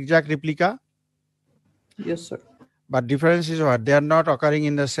not the exact replica? Yes, sir. But difference is what? They are not occurring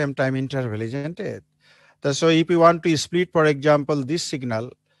in the same time interval, isn't it? So if you want to split, for example, this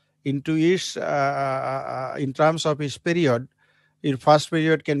signal into its in terms of its period. Your first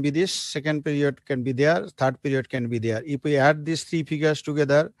period can be this, second period can be there, third period can be there. If we add these three figures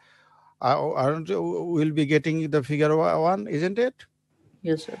together, we'll be getting the figure 1, isn't it?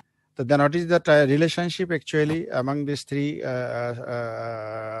 Yes, sir. So then what is the relationship actually among these three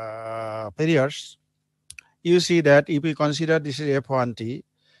periods? You see that if we consider this is F1t,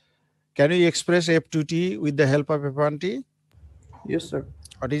 can we express F2t with the help of F1t? Yes, sir.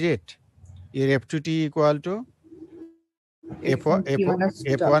 What is it? Your F2t equal to F1t minus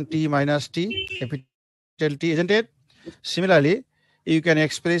F1t minus t, capital T, isn't it? Similarly, you can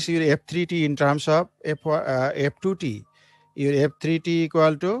express your F3t in terms of F2t. Your F3t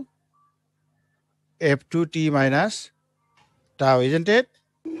equal to F2t minus tau, isn't it?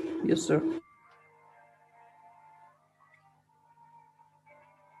 Yes, sir.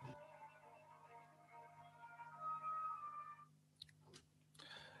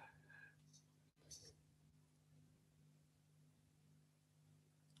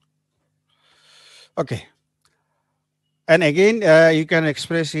 Okay. And again, you can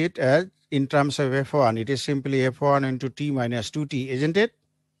express it as in terms of F1. It is simply F1 into t minus 2t, isn't it?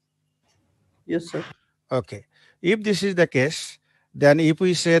 Yes, sir. Okay. If this is the case, then if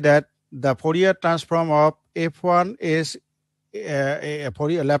we say that the Fourier transform of F1 is a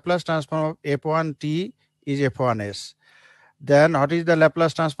Fourier Laplace transform of F1t is F1s, then what is the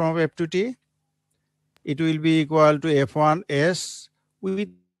Laplace transform of F2t? It will be equal to F1s with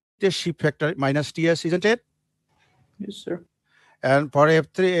the shift factor minus ts, isn't it? Yes, sir. And for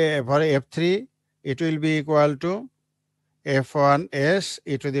F3, it will be equal to F1s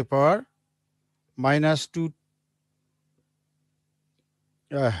e to the power minus 2.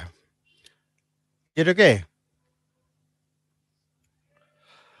 Is it okay?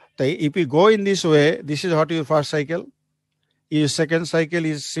 So if we go in this way, this is what your first cycle. Your second cycle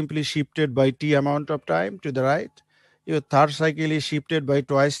is simply shifted by t amount of time to the right. Your third cycle is shifted by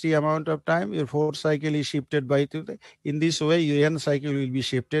twice the amount of time. Your fourth cycle is shifted by 2. In this way, your n cycle will be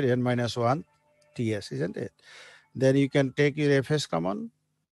shifted n minus 1 ts, isn't it? Then you can take your fs common.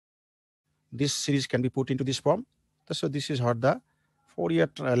 This series can be put into this form. So this is what the Fourier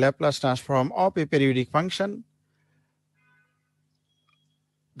Laplace transform of a periodic function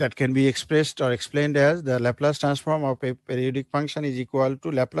that can be expressed or explained as the Laplace transform of a periodic function is equal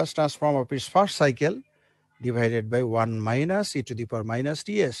to Laplace transform of its first cycle divided by 1 minus e to the power minus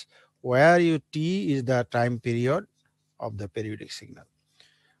ts, where your t is the time period of the periodic signal.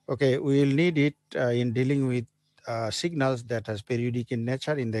 Okay, we will need it in dealing with signals that are periodic in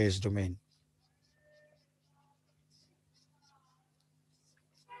nature in the S domain.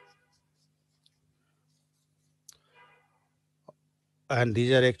 And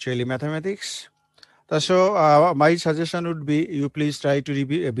these are actually mathematics. So my suggestion would be you please try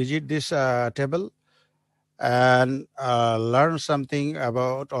to visit this table and learn something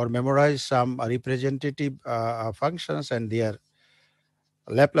about or memorize some representative functions and their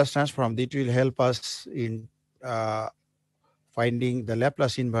Laplace transform. That will help us in finding the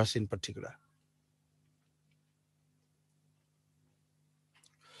Laplace inverse in particular.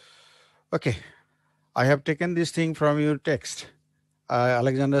 Okay, I have taken this thing from your text,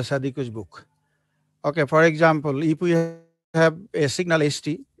 Alexander Sadiko's book. Okay, for example, if we have a signal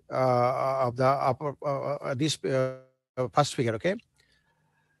ST of the upper this first figure, okay,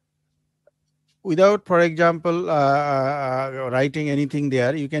 without, for example, writing anything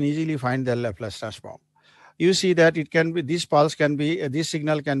there, you can easily find the Laplace transform. You see that it can be, this pulse can be, this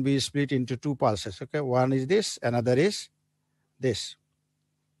signal can be split into two pulses. Okay, one is this, another is this.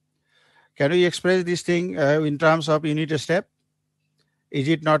 Can we express this thing in terms of unit step? Is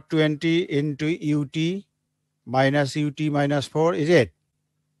it not 20 into ut minus 4? Is it?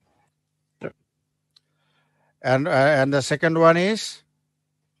 And the second one is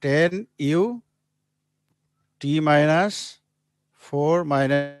 10 u t minus 4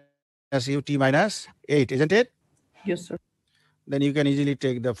 minus u t minus 8, isn't it? Yes, sir. Then you can easily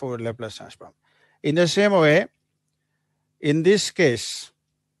take the forward Laplace transform. In the same way, in this case,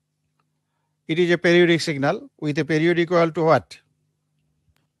 it is a periodic signal with a period equal to what?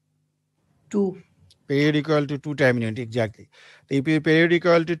 2. Period equal to 2 time unit, exactly. If your period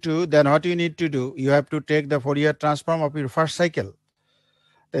equal to 2, then what you need to do? You have to take the Fourier transform of your first cycle.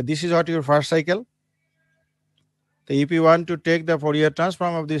 This is what your first cycle. If you want to take the Fourier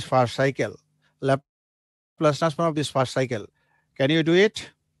transform of this first cycle, Laplace transform of this first cycle, can you do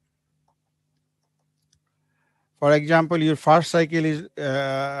it? For example, your first cycle is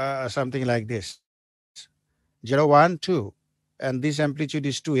something like this. 0, 1, 2. And this amplitude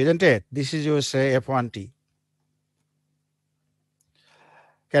is 2, isn't it? This is your, say, F1t.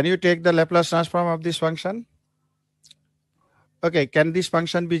 Can you take the Laplace transform of this function? Okay, can this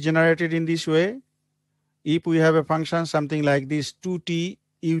function be generated in this way? If we have a function something like this 2t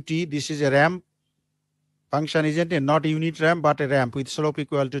ut, this is a ramp function, isn't it? Not a unit ramp, but a ramp with slope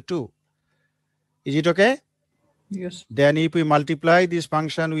equal to 2. Is it okay? Yes. Then if we multiply this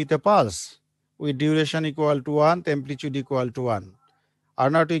function with a pulse, with duration equal to 1, the amplitude equal to 1. Are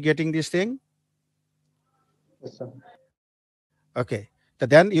not we getting this thing? Yes, sir. Okay. So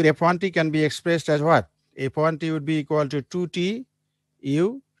then your f1t can be expressed as what? f1t would be equal to 2t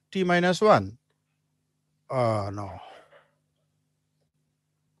u t minus 1. Oh, no.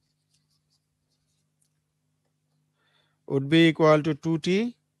 Would be equal to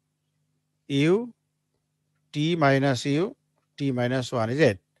 2t u t minus u t minus 1, is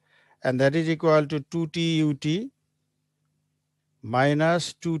it? And that is equal to 2t ut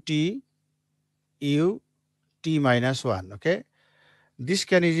minus 2t u t minus 1, okay? This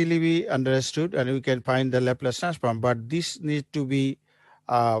can easily be understood and we can find the Laplace transform, but this needs to be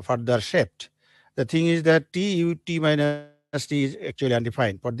further shaped. The thing is that t u t minus t is actually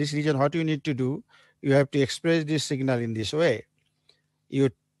undefined. For this reason, what you need to do, you have to express this signal in this way. Your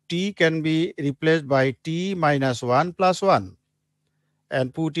t can be replaced by t minus 1 plus 1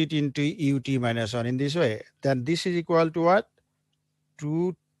 and put it into ut minus 1 in this way. Then this is equal to what?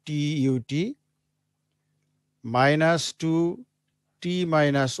 2t ut minus 2t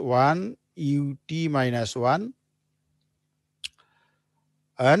minus 1 ut minus 1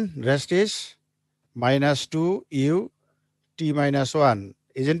 and rest is minus 2 u t minus 1,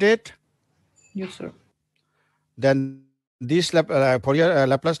 isn't it? Yes, sir. Then this Fourier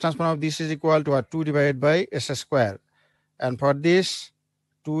Laplace transform of this is equal to 2 divided by s square. And for this,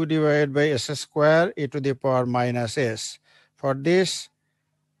 2 divided by s square e to the power minus s. For this,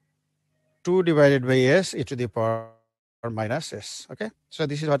 2 divided by s e to the power minus s. Okay. So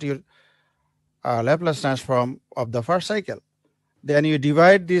this is what your Laplace transform of the first cycle. Then you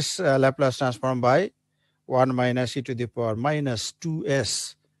divide this Laplace transform by 1 minus e to the power minus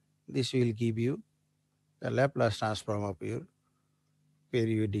 2s. This will give you the Laplace transform of your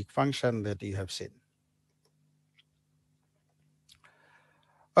periodic function that you have seen.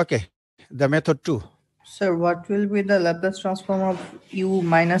 Okay, the method 2. Sir, what will be the Laplace transform of u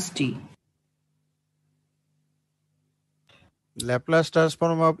minus t? Laplace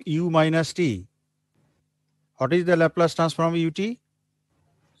transform of u minus t. What is the Laplace transform of ut?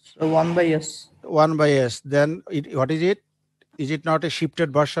 So 1 by s. 1 by s. Then what is it? Is it not a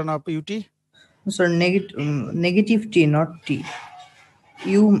shifted version of ut? Sir, negative t, not t.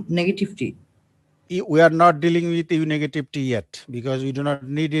 U negative t. We are not dealing with u negative t yet because we do not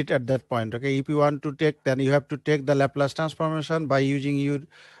need it at that point. Okay, if you want to take, then you have to take the Laplace transformation by using your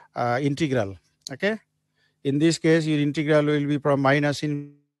integral. Okay, in this case, your integral will be from minus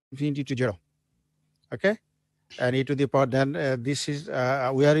infinity to 0. Okay, and e to the power. Then this is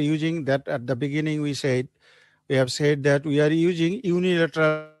we are using that at the beginning. We have said that we are using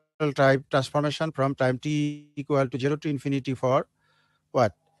unilateral type transformation from time t equal to 0 to infinity for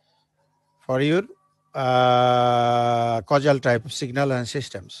what? For your causal type signal and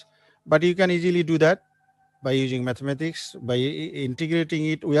systems. But you can easily do that by using mathematics, by integrating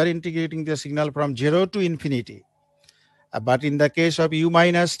it. We are integrating the signal from 0 to infinity. But in the case of u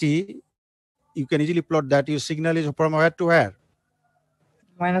minus t, you can easily plot that your signal is from where to where?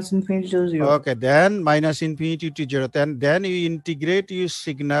 Minus infinity to 0. Okay, then minus infinity to 0. Then you integrate your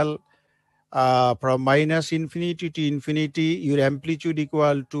signal from minus infinity to infinity, your amplitude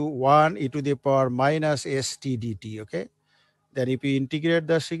equal to 1 e to the power minus st dt. Okay, then if you integrate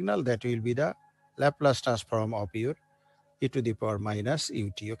the signal, that will be the Laplace transform of your e to the power minus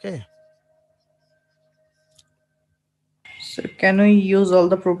ut. Okay. So can we use all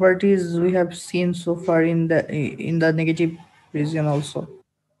the properties we have seen so far in the negative region also?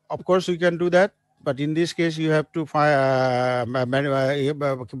 Of course, we can do that, but in this case, you have to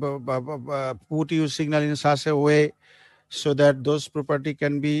put your signal in such a way so that those property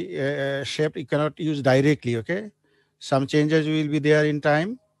can be shaped. You cannot use directly. Okay, some changes will be there in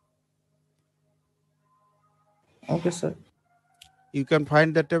time. Okay, sir. You can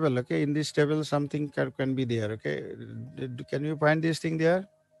find the table. Okay, in this table, something can be there. Okay, can you find this thing there?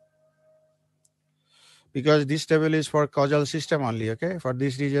 Because this table is for causal system only. Okay, for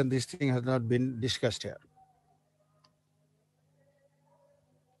this reason, this thing has not been discussed here.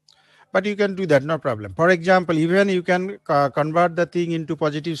 But you can do that, no problem. For example, even you can convert the thing into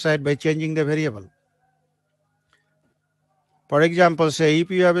positive side by changing the variable. For example, say if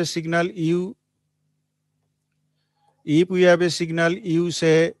you have a signal u,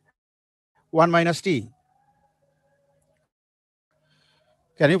 say 1 minus t.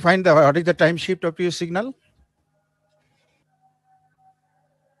 Can you find what is the time shift of your signal?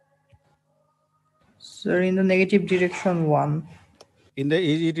 Sir, in the negative direction 1.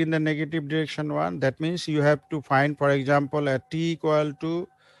 Is it in the negative direction 1? That means you have to find, for example, at t equal to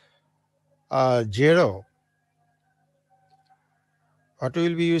 0. What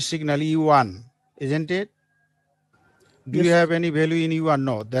will be your signal? U1, isn't it? Do you Yes. have any value in U1?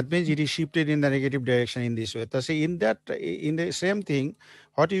 No. That means it is shifted in the negative direction in this way. So in the same thing,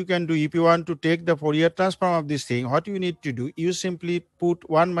 what you can do, if you want to take the Fourier transform of this thing, what you need to do, you simply put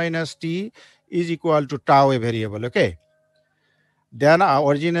 1 minus t is equal to tau, a variable, okay? Then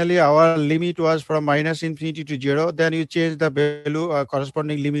originally our limit was from minus infinity to 0. Then you change the value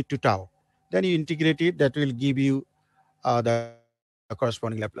corresponding limit to tau. Then you integrate it. That will give you the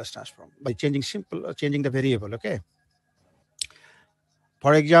corresponding Laplace transform by changing the variable, okay?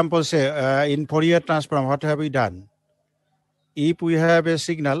 For example, say in Fourier transform, what have we done? If we have a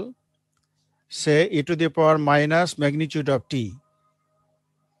signal, say e to the power minus magnitude of t,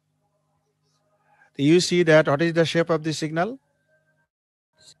 you see that what is the shape of the signal?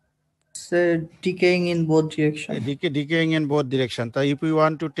 Sir, decaying in both directions. Decaying in both directions. So if we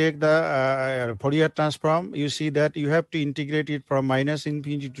want to take the Fourier transform, you see that you have to integrate it from minus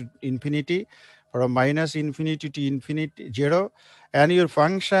infinity to infinity, from minus infinity to infinity 0, and your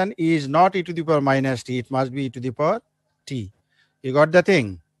function is not e to the power minus t, it must be e to the power t. You got the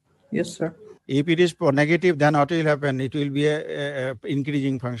thing? Yes, sir. If it is negative, then what will happen? It will be a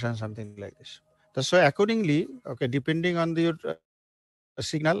increasing function, something like this. So accordingly, okay, depending on your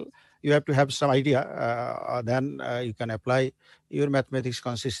signal, you have to have some idea. Then you can apply your mathematics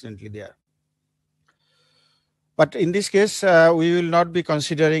consistently there. But in this case, we will not be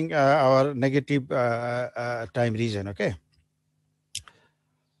considering our negative time region, okay?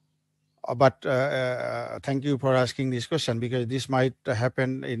 But thank you for asking this question, because this might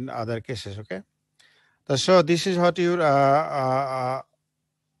happen in other cases, okay? So this is what your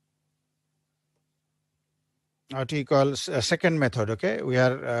what you call second method, okay? We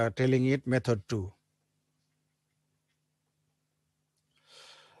are telling it method 2.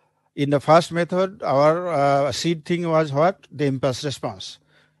 In the first method, our seed thing was what? The impulse response.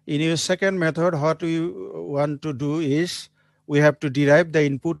 In your second method, what we want to do is we have to derive the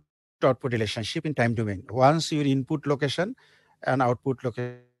input-output relationship in time domain. Once your input location and output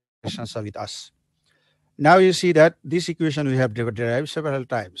locations are with us. Now you see that this equation we have derived several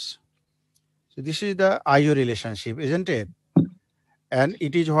times. So this is the IO relationship, isn't it? And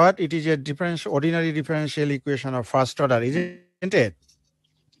it is what? It is a ordinary differential equation of first order, isn't it?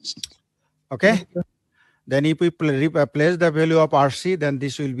 Okay. Then if we place the value of RC, then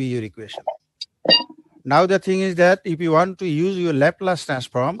this will be your equation. Now the thing is that if you want to use your Laplace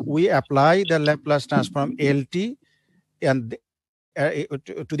transform, we apply the Laplace transform LT and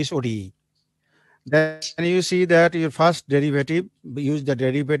to this ODE. Then you see that your first derivative, use the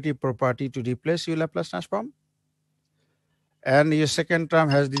derivative property to replace your Laplace transform. And your second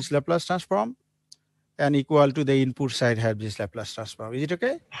term has this Laplace transform, and equal to the input side have this Laplace transform. Is it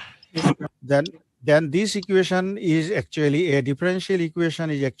okay? Then this equation is actually a differential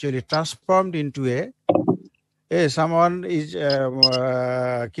equation is actually transformed into someone is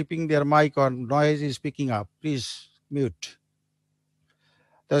keeping their mic on, noise is picking up. Please mute.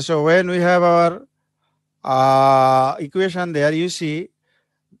 So when we have our equation there, you see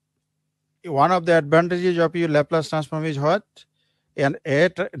one of the advantages of your Laplace transform is what? And a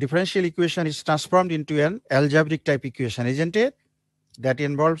differential equation is transformed into an algebraic type equation, isn't it? That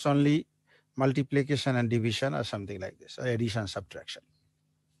involves only multiplication and division or something like this, or addition, subtraction.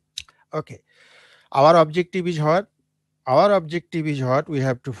 Okay. Our objective is what? Our objective is what? We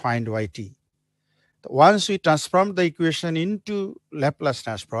have to find YT. Once we transform the equation into Laplace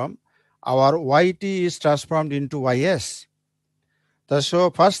transform, our YT is transformed into YS. So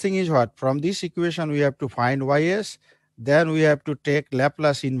first thing is what? From this equation, we have to find YS. Then we have to take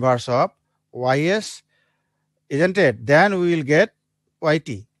Laplace inverse of YS, isn't it? Then we will get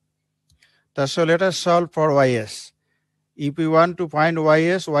YT. So let us solve for YS. If we want to find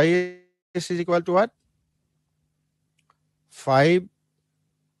YS, YS is equal to what?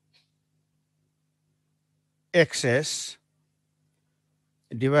 5XS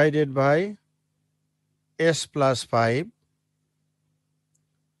divided by S plus 5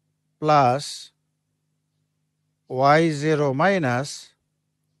 plus Y0 minus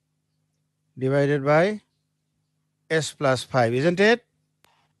divided by S plus 5, isn't it?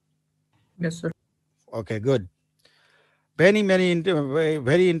 Yes, sir. Okay, good.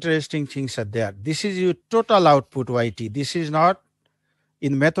 Very interesting things are there. This is your total output YT. This is not,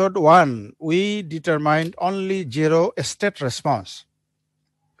 in method 1, we determined only 0 state response.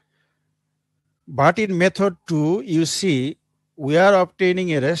 But in method 2, you see, we are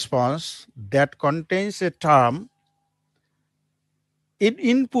obtaining a response that contains a term in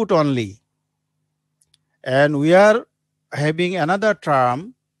input only. And we are having another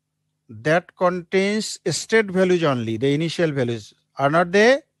term that contains state values only, the initial values. Are not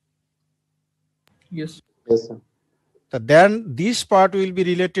they? Yes. Yes, sir. So then this part will be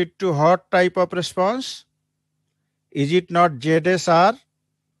related to what type of response? Is it not ZSR?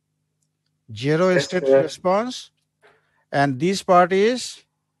 Zero state response. And this part is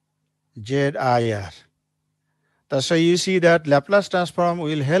ZIR. So you see that Laplace transform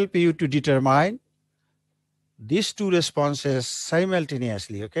will help you to determine these two responses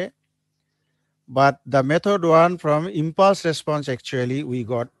simultaneously, okay? But the method 1 from impulse response, actually, we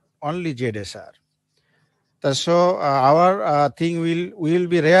got only ZSR. So our thing will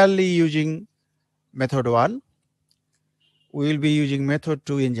be rarely using method 1. We will be using method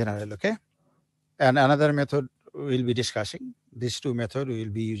 2 in general, okay? And another method we'll be discussing. These two methods we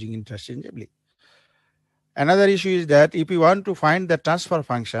will be using interchangeably. Another issue is that if you want to find the transfer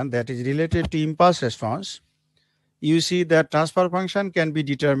function that is related to impulse response, you see that transfer function can be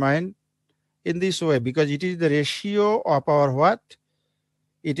determined in this way because it is the ratio of our what?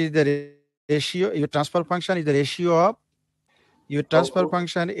 It is the ratio, your transfer function is the ratio of your transfer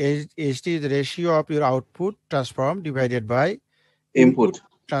function is the ratio of your output transform divided by input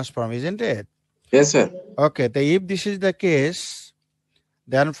transform, isn't it? Yes, sir. Okay, so if this is the case,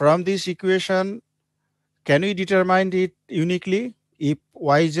 then from this equation, can we determine it uniquely? If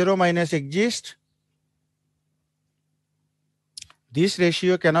y0 minus exists, this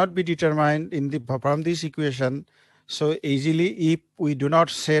ratio cannot be determined from this equation so easily if we do not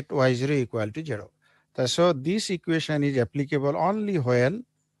set y0 equal to 0. So this equation is applicable only when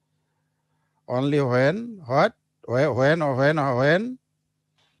what? When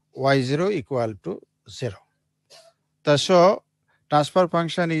y0 equal to 0. So transfer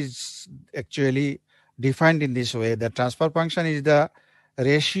function is actually defined in this way. The transfer function is the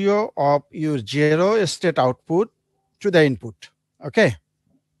ratio of your zero state output to the input. Okay.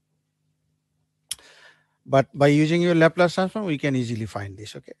 But by using your Laplace transform, we can easily find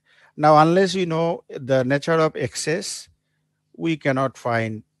this. Okay. Now, unless we know the nature of excess, we cannot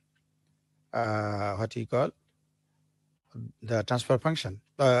find what you call the transfer function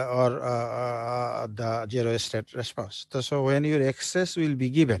or the zero state response. So when your excess will be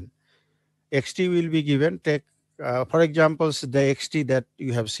given, xt will be given. Take, for example, the xt that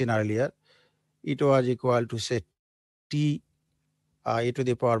you have seen earlier, it was equal to say t e to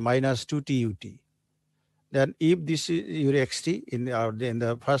the power minus 2t ut. Then if this is your xt in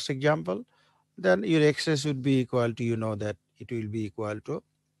the first example, then your excess would be equal to, you know that it will be equal to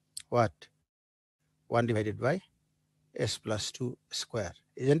what? 1 divided by s plus 2 square,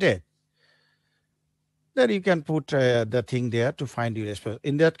 isn't it? Then you can put the thing there to find your response.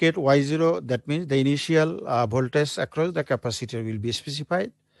 In that case, y0, that means the initial voltage across the capacitor will be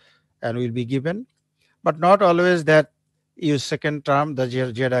specified and will be given. But not always that your second term, the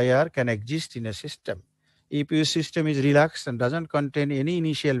ZIR, can exist in a system. If your system is relaxed and doesn't contain any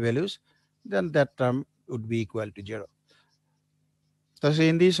initial values, then that term would be equal to 0. So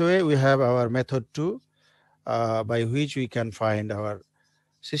in this way, we have our method 2 by which we can find our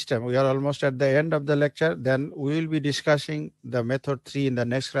system. We are almost at the end of the lecture. Then we will be discussing the method 3 in the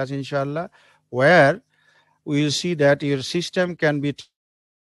next class, inshallah, where we will see that your system can be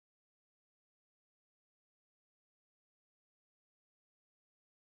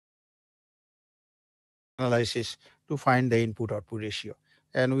analysis to find the input output ratio.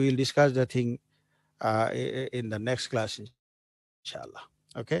 And we will discuss the thing in the next class, inshallah.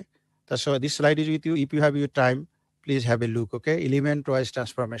 Okay. So this slide is with you. If you have your time, please have a look. Okay. Element-wise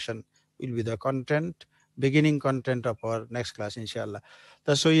transformation will be the content, beginning content of our next class, inshallah.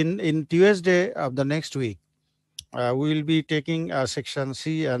 So in Tuesday of the next week, we will be taking section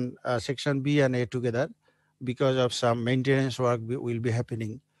C and section B and A together because of some maintenance work will be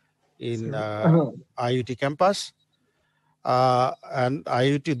happening in IUT campus. And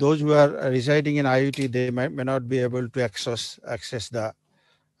IUT, those who are residing in IUT, they may not be able to access the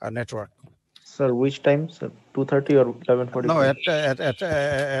network. Sir, which time, sir? 2:30 or 11:45? No, at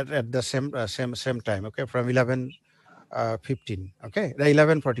the same time. Okay, from 11:15. Okay, the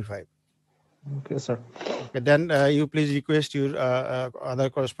 11:45. Okay, sir. Okay, then you please request your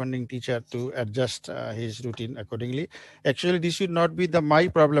other corresponding teacher to adjust his routine accordingly. Actually, this should not be my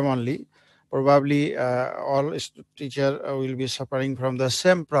problem only. Probably all teacher will be suffering from the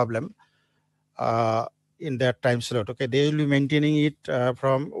same problem in that time slot. Okay, they will be maintaining it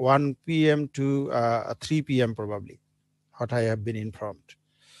from 1 p.m. to 3 p.m. probably, what I have been informed.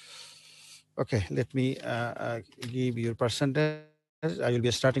 Okay, let me give your percentage. I will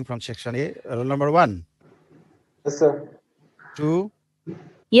be starting from section A. Roll number 1, Yes, sir. 2,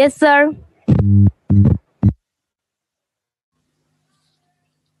 Yes, sir.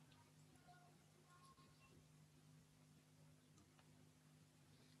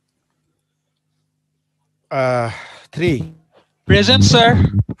 3, Present, sir.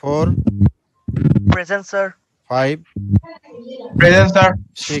 4, Present, sir. 5, Present, sir.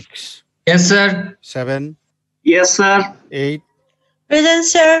 6, Yes, sir. 7, Yes, sir. 8, Present,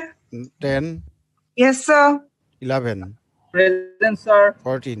 sir. 10, Yes, sir. 11, Present, sir.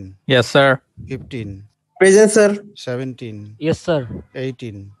 14, Yes, sir. 15, Present, sir. 17, Yes, sir.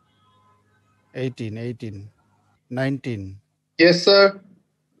 18, 19, Yes, sir.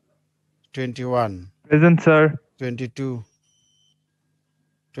 21, Present, sir. 22,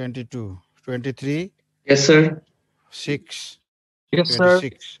 23, Yes, sir. 6, Yes, sir.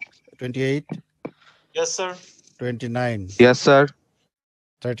 26, 28, Yes, sir. 29, Yes, sir.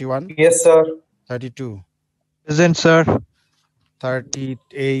 31, Yes, sir. 32, Present, sir.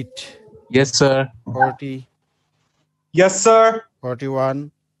 38, Yes, sir. 40, Yes, sir.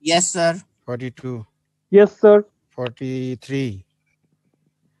 41, Yes, sir. 42, Yes, sir. 43.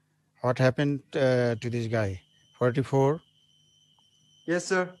 What happened to this guy? 44, Yes,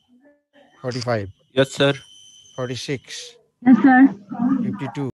 sir. 45, Yes, sir. 46, Yes, sir. 52,